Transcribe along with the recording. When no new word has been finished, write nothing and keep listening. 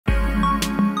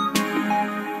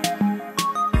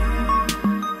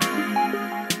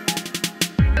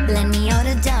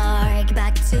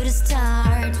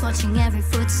watching every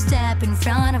footstep in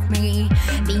front of me.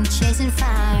 Been chasing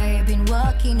fire, been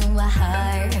walking on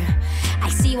wire. I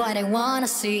see what I wanna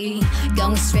see,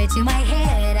 going straight to my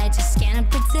head. I just cannot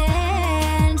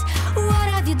pretend. What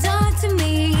have you done to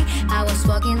me? I was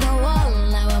walking the wall,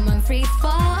 now I'm on free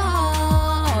fall.